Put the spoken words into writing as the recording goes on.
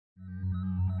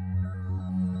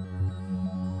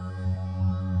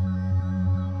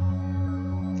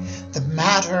The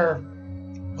matter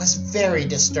was very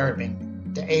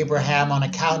disturbing to Abraham on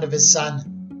account of his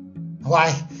son.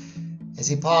 Why, as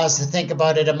he paused to think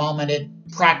about it a moment, it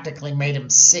practically made him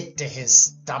sick to his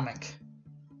stomach.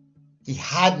 He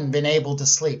hadn't been able to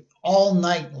sleep all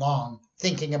night long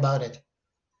thinking about it.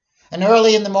 And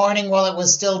early in the morning, while it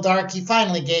was still dark, he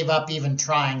finally gave up even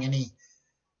trying, and he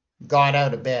got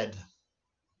out of bed.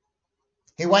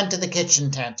 He went to the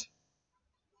kitchen tent.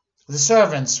 The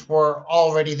servants were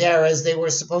already there, as they were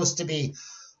supposed to be,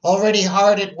 already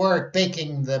hard at work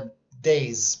baking the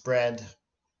day's bread.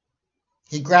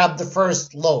 He grabbed the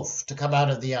first loaf to come out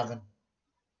of the oven.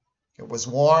 It was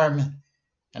warm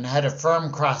and had a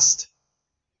firm crust.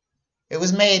 It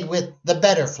was made with the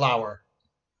better flour,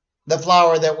 the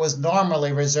flour that was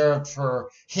normally reserved for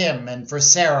him and for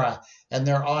Sarah and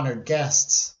their honored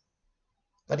guests.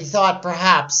 But he thought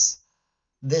perhaps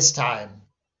this time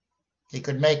he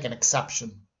could make an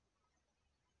exception.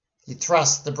 He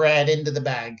thrust the bread into the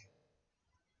bag,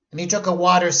 and he took a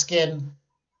water skin,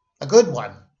 a good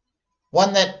one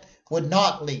that would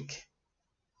not leak,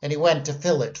 and he went to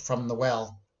fill it from the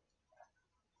well.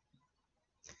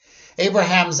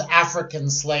 Abraham's African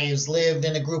slaves lived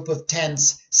in a group of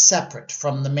tents separate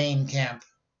from the main camp.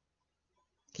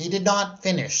 He did not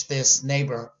visit this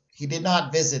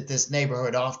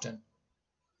neighborhood often.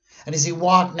 And as he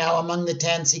walked now among the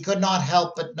tents, he could not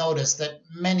help but notice that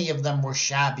many of them were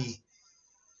shabby.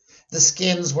 The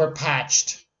skins were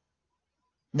patched.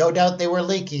 No doubt they were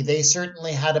leaky. They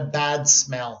certainly had a bad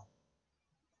smell.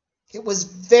 It was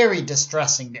very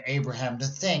distressing to Abraham to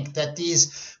think that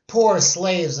these poor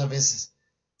slaves of his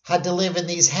had to live in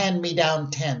these hand-me-down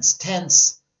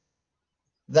tents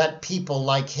that people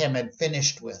like him had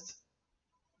finished with.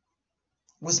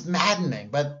 It was maddening,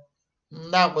 but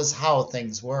that was how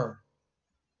things were.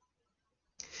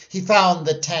 He found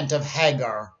the tent of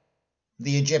Hagar,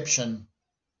 the Egyptian,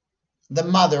 the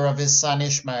mother of his son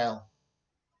Ishmael,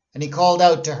 and he called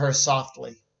out to her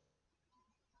softly.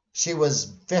 She was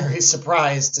very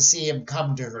surprised to see him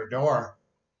come to her door.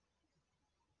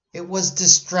 It was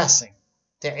distressing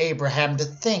to Abraham to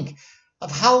think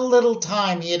of how little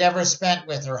time he had ever spent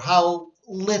with her, how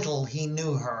little he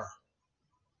knew her.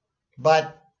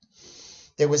 But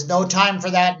there was no time for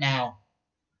that now.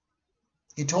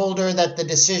 He told her that the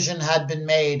decision had been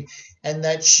made and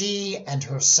that she and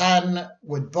her son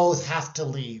would both have to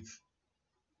leave.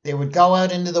 They would go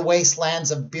out into the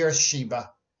wastelands of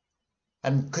Beersheba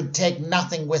and could take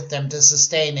nothing with them to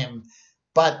sustain him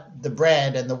but the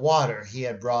bread and the water he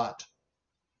had brought.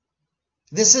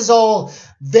 This is all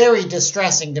very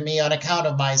distressing to me on account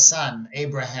of my son,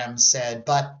 Abraham said,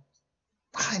 but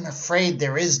I'm afraid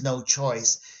there is no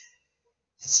choice.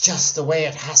 It's just the way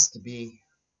it has to be.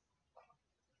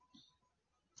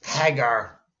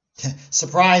 Hagar,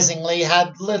 surprisingly,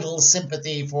 had little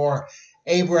sympathy for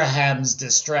Abraham's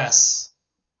distress.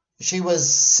 She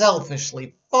was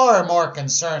selfishly far more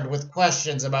concerned with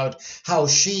questions about how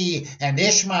she and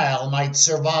Ishmael might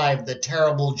survive the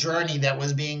terrible journey that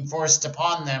was being forced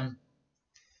upon them.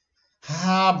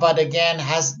 But again,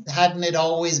 hadn't it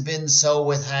always been so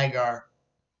with Hagar?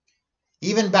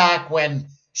 Even back when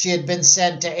she had been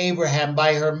sent to Abraham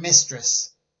by her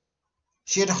mistress,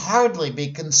 she had hardly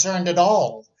been concerned at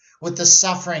all with the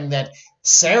suffering that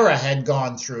Sarah had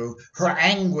gone through, her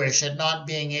anguish at not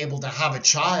being able to have a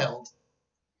child.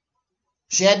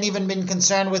 She hadn't even been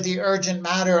concerned with the urgent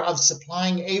matter of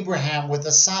supplying Abraham with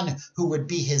a son who would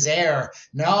be his heir.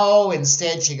 No,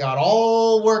 instead she got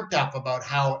all worked up about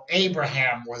how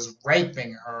Abraham was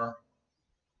raping her.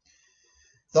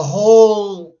 The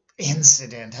whole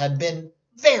incident had been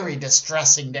very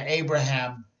distressing to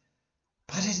Abraham,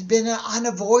 but it had been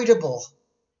unavoidable.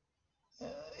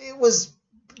 It was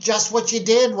just what you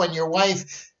did when your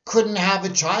wife couldn't have a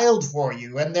child for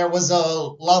you and there was a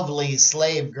lovely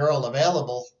slave girl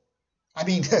available. I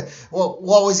mean, what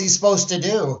was he supposed to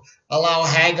do? Allow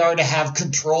Hagar to have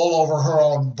control over her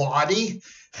own body?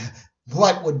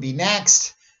 What would be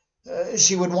next?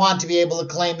 She would want to be able to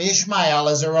claim Ishmael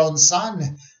as her own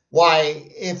son.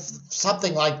 Why, if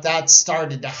something like that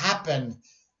started to happen,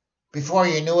 before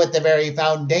you knew it, the very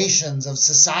foundations of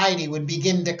society would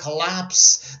begin to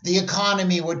collapse. The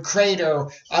economy would crater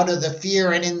out of the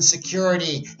fear and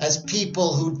insecurity as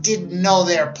people who didn't know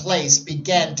their place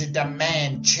began to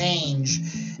demand change.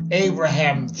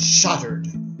 Abraham shuddered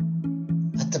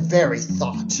at the very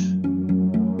thought.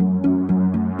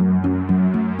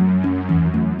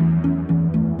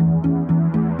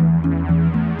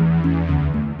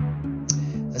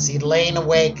 As he'd lain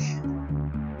awake,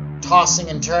 tossing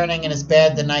and turning in his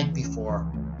bed the night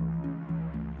before,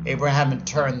 Abraham had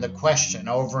turned the question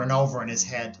over and over in his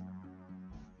head.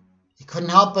 He couldn't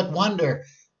help but wonder,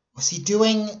 was he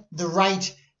doing the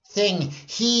right thing?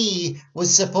 He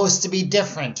was supposed to be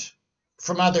different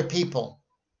from other people.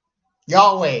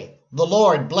 Yahweh, the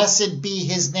Lord, blessed be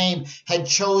his name, had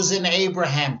chosen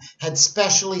Abraham, had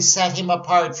specially set him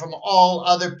apart from all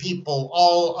other people,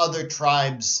 all other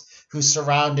tribes who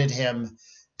surrounded him.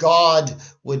 God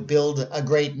would build a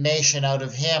great nation out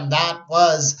of him. That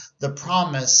was the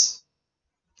promise.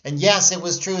 And yes, it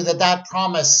was true that that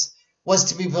promise was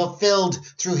to be fulfilled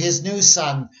through his new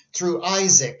son, through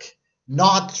Isaac,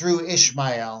 not through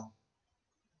Ishmael.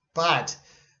 But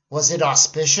was it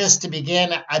auspicious to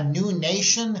begin a new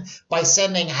nation by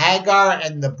sending Hagar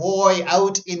and the boy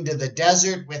out into the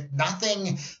desert with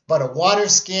nothing but a water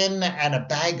skin and a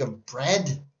bag of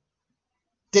bread?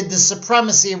 Did the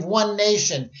supremacy of one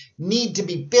nation need to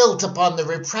be built upon the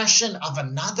repression of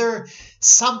another?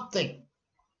 Something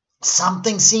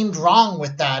seemed wrong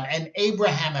with that, and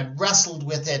Abraham had wrestled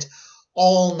with it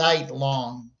all night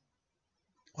long.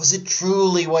 Was it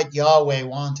truly what Yahweh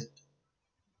wanted?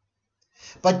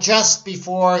 But just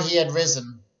before he had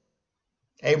risen,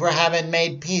 Abraham had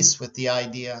made peace with the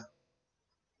idea.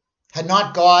 Had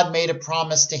not God made a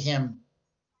promise to him?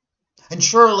 And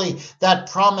surely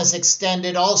that promise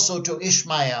extended also to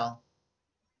Ishmael.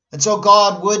 And so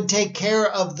God would take care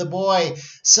of the boy,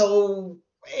 so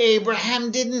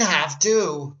Abraham didn't have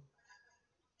to.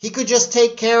 He could just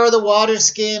take care of the water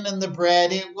skin and the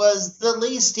bread. It was the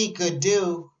least he could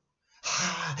do.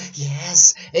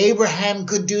 Yes, Abraham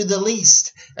could do the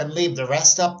least and leave the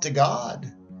rest up to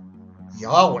God.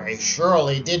 Yahweh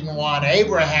surely didn't want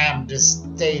Abraham to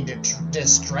stay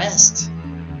distressed,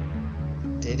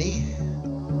 did he?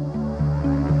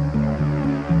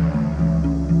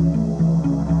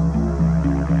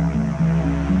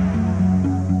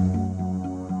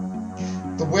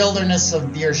 The wilderness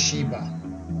of Beersheba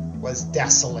was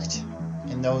desolate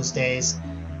in those days.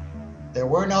 There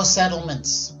were no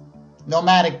settlements.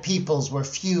 Nomadic peoples were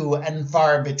few and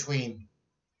far between.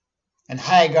 And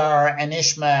Hagar and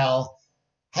Ishmael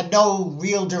had no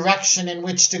real direction in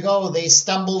which to go. They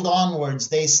stumbled onwards.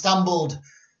 They stumbled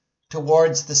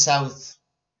towards the south.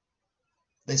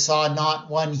 They saw not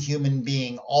one human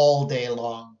being all day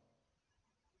long.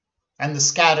 And the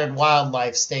scattered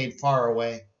wildlife stayed far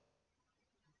away.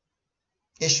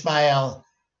 Ishmael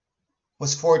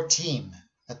was 14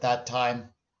 at that time.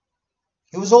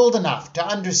 He was old enough to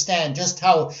understand just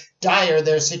how dire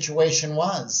their situation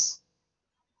was.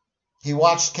 He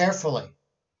watched carefully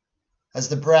as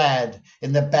the bread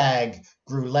in the bag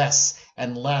grew less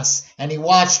and less, and he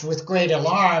watched with great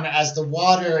alarm as the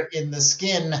water in the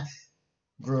skin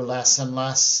grew less and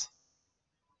less.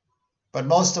 But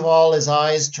most of all, his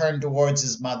eyes turned towards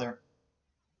his mother.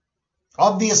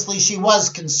 Obviously, she was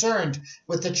concerned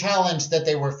with the challenge that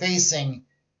they were facing,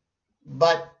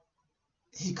 but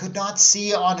he could not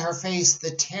see on her face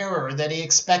the terror that he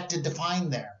expected to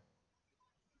find there.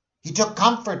 He took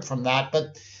comfort from that,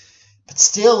 but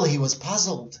still he was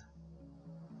puzzled.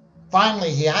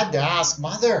 Finally, he had to ask,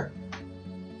 "Mother,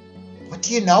 what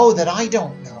do you know that I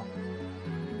don't know?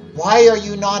 Why are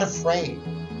you not afraid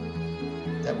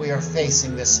that we are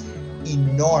facing this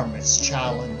enormous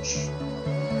challenge?"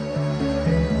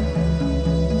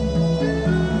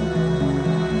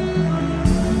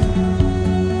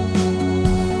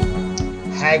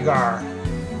 Hagar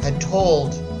had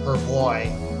told her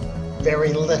boy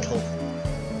very little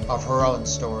of her own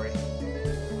story.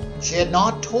 She had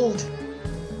not told him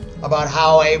about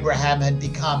how Abraham had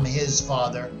become his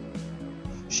father.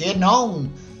 She had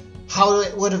known how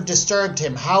it would have disturbed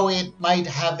him, how it might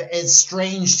have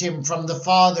estranged him from the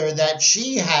father that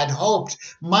she had hoped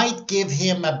might give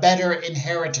him a better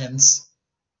inheritance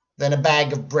than a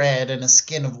bag of bread and a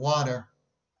skin of water.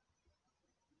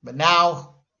 But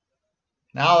now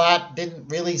that didn't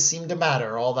really seem to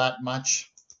matter all that much.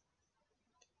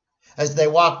 As they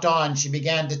walked on, she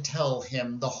began to tell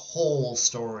him the whole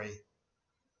story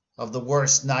of the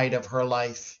worst night of her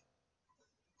life,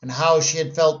 and how she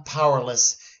had felt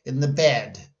powerless in the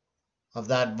bed of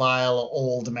that vile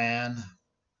old man.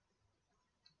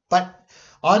 But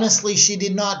honestly, she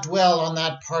did not dwell on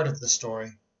that part of the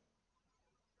story,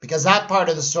 because that part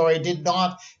of the story did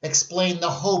not explain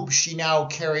the hope she now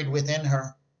carried within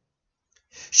her.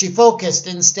 She focused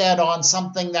instead on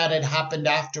something that had happened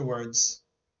afterwards.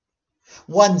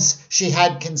 Once she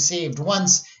had conceived,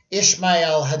 once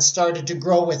Ishmael had started to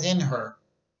grow within her,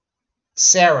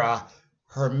 Sarah,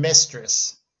 her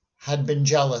mistress, had been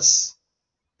jealous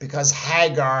because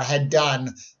Hagar had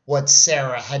done what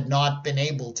Sarah had not been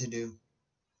able to do.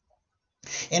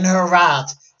 In her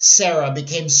wrath, Sarah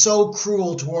became so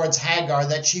cruel towards Hagar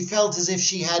that she felt as if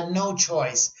she had no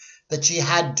choice that she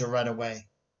had to run away.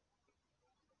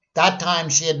 That time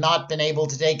she had not been able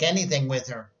to take anything with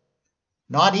her,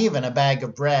 not even a bag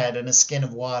of bread and a skin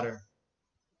of water.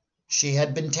 She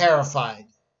had been terrified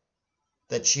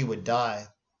that she would die.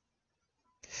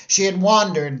 She had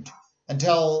wandered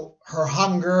until her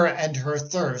hunger and her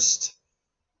thirst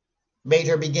made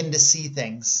her begin to see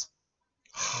things.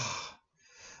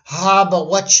 But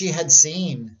what she had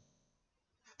seen!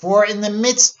 For in the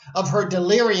midst of her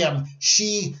delirium,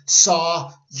 she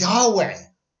saw Yahweh,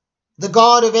 the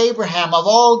God of Abraham, of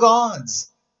all gods.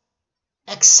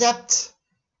 Except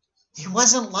he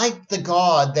wasn't like the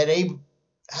God that Abe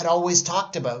had always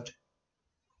talked about.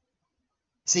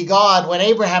 See, God, when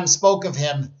Abraham spoke of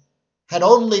him, had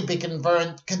only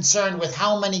been concerned with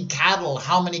how many cattle,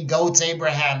 how many goats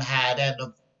Abraham had, and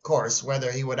of course,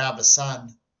 whether he would have a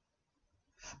son.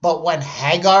 But when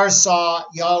Hagar saw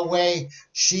Yahweh,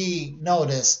 she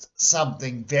noticed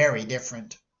something very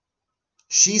different.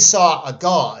 She saw a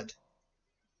God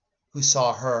who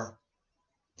saw her,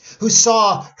 who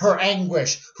saw her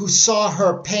anguish, who saw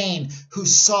her pain, who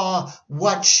saw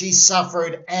what she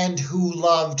suffered, and who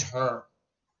loved her.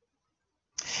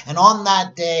 And on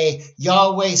that day,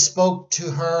 Yahweh spoke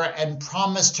to her and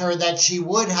promised her that she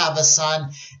would have a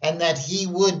son and that he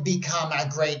would become a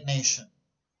great nation.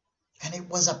 And it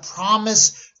was a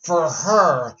promise for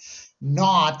her,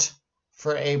 not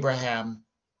for Abraham.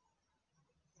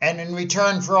 And in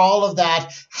return for all of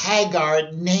that,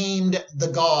 Hagar named the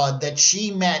God that she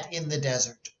met in the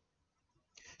desert.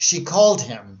 She called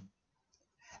him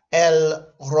El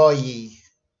Roi,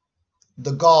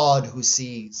 the God who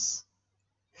sees.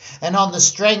 And on the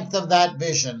strength of that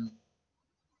vision,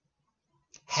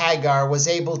 Hagar was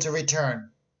able to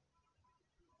return.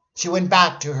 She went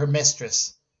back to her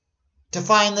mistress to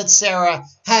find that Sarah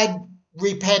had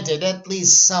repented at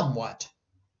least somewhat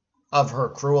of her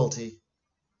cruelty.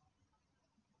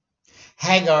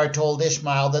 Hagar told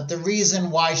Ishmael that the reason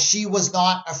why she was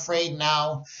not afraid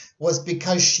now was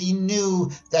because she knew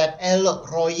that El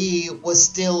Roi was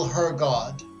still her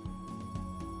God,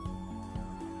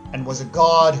 and was a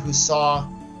God who saw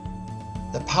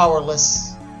the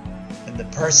powerless and the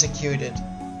persecuted,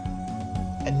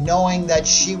 and knowing that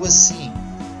she was seen,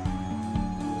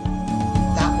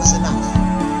 that was enough.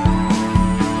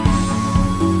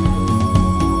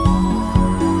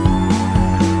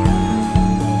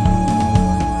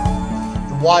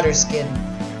 The water skin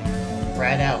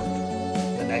ran out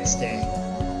the next day.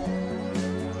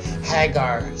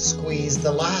 Hagar squeezed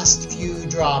the last few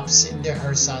drops into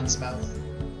her son's mouth.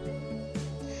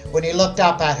 When he looked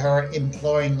up at her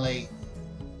imploringly,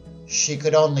 she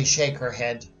could only shake her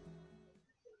head.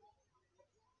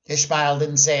 Ishmael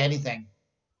didn't say anything.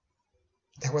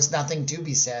 There was nothing to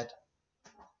be said.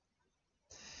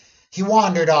 He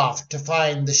wandered off to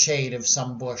find the shade of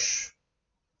some bush.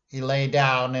 He lay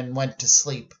down and went to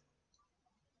sleep.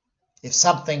 If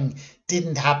something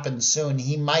didn't happen soon,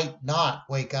 he might not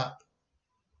wake up.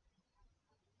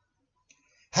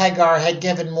 Hagar had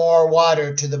given more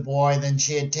water to the boy than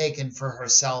she had taken for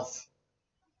herself,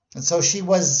 and so she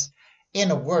was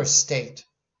in a worse state.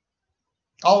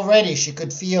 Already she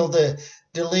could feel the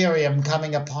delirium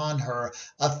coming upon her,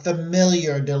 a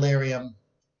familiar delirium,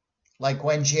 like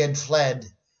when she had fled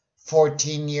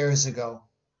 14 years ago.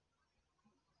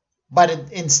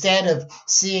 But instead of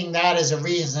seeing that as a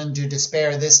reason to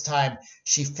despair this time,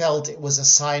 she felt it was a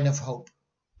sign of hope.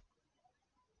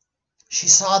 She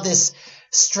saw this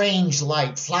strange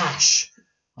light flash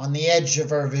on the edge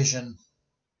of her vision.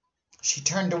 She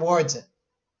turned towards it,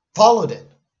 followed it,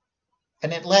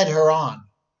 and it led her on.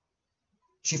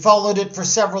 She followed it for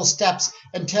several steps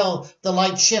until the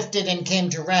light shifted and came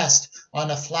to rest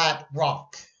on a flat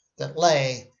rock that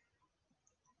lay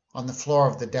on the floor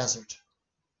of the desert.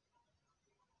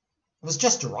 It was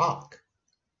just a rock.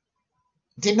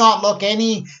 It did not look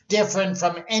any different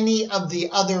from any of the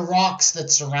other rocks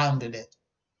that surrounded it.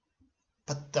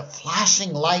 But the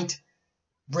flashing light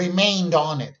remained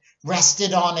on it,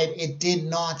 rested on it. It did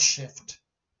not shift.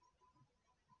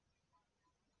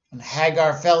 And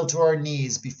Hagar fell to her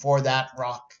knees before that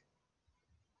rock.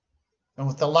 And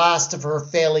with the last of her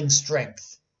failing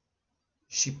strength,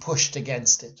 she pushed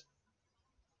against it.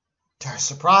 To her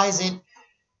surprise, it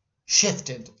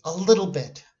shifted a little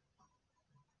bit.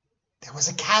 There was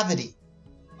a cavity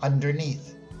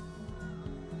underneath.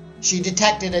 She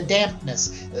detected a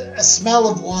dampness, a smell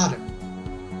of water.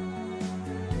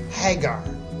 Hagar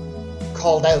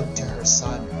called out to her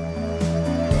son.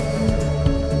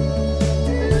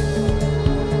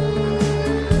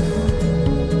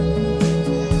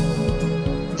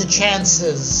 The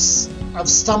chances of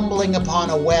stumbling upon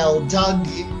a well dug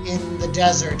in the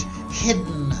desert,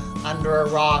 hidden under a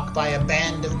rock by a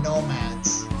band of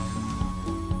nomads.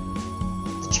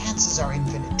 The chances are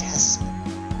infinitesimal.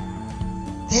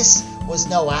 This was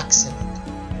no accident.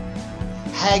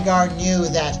 Hagar knew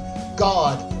that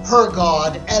God, her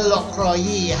God,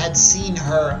 El-Roi, had seen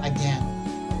her again.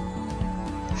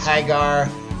 Hagar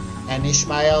and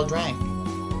Ishmael drank.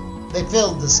 They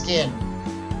filled the skin.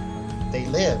 They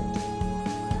lived,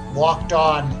 walked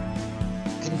on,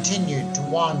 continued to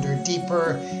wander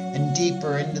deeper and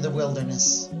deeper into the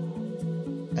wilderness.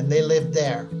 And they lived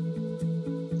there.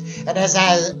 And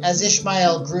as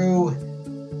Ishmael grew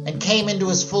and came into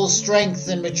his full strength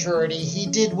and maturity, he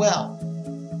did well.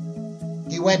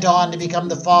 He went on to become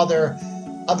the father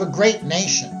of a great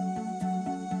nation.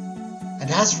 And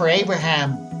as for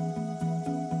Abraham,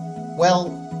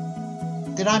 well,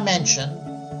 did I mention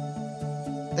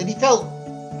that he felt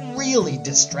really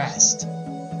distressed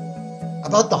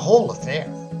about the whole affair?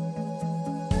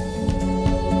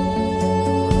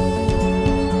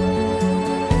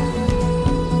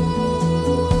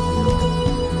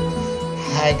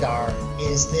 Hagar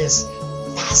is this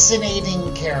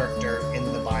fascinating character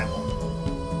in the Bible.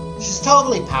 She's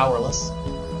totally powerless.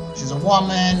 She's a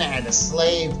woman and a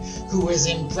slave who was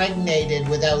impregnated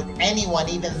without anyone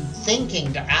even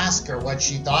thinking to ask her what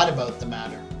she thought about the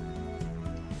matter.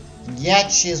 And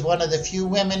yet she is one of the few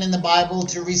women in the Bible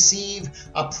to receive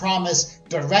a promise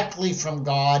directly from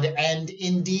God, and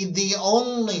indeed the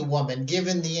only woman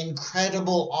given the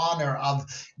incredible honor of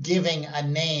giving a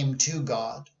name to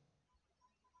God.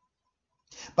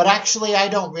 But actually, I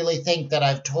don't really think that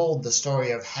I've told the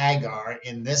story of Hagar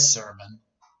in this sermon.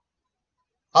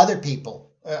 Other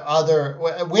people, other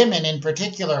women in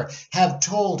particular, have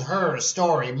told her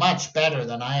story much better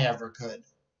than I ever could.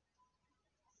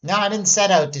 Now, I didn't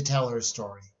set out to tell her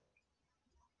story.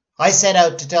 I set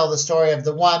out to tell the story of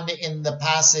the one in the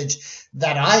passage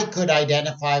that I could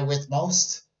identify with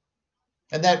most,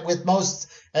 and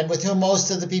with whom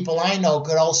most of the people I know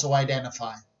could also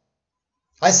identify.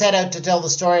 I set out to tell the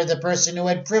story of the person who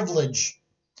had privilege,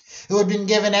 who had been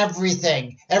given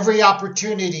everything, every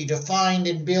opportunity to find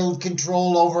and build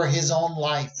control over his own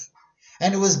life,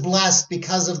 and who was blessed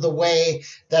because of the way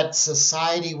that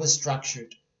society was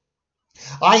structured.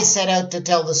 I set out to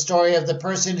tell the story of the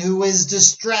person who was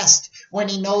distressed when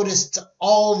he noticed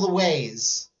all the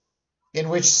ways in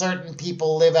which certain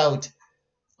people live out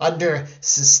under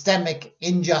systemic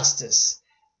injustice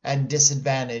and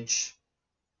disadvantage,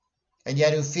 and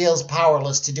yet who feels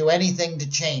powerless to do anything to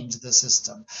change the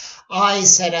system. I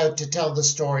set out to tell the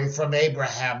story from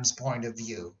Abraham's point of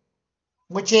view,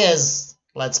 which is,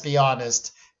 let's be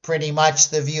honest, pretty much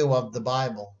the view of the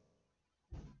Bible.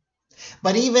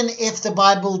 But even if the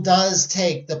Bible does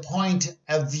take the point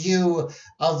of view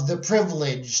of the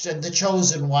privileged and the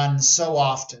chosen ones so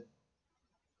often,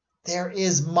 there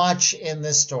is much in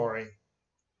this story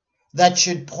that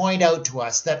should point out to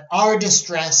us that our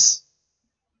distress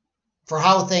for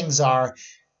how things are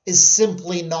is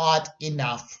simply not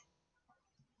enough.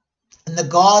 And the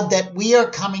God that we are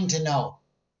coming to know,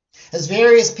 as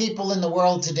various people in the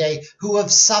world today who have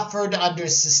suffered under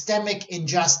systemic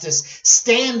injustice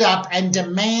stand up and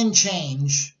demand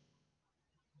change,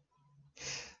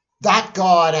 that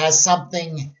God has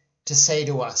something to say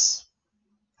to us.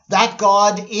 That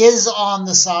God is on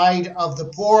the side of the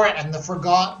poor and the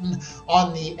forgotten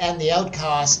and the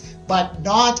outcast, but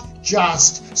not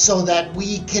just so that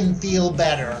we can feel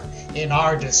better in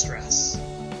our distress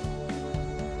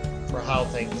for how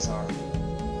things are.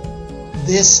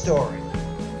 This story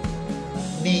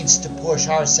needs to push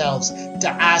ourselves to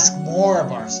ask more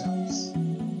of ourselves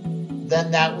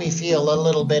than that we feel a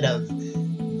little bit of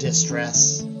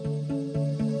distress.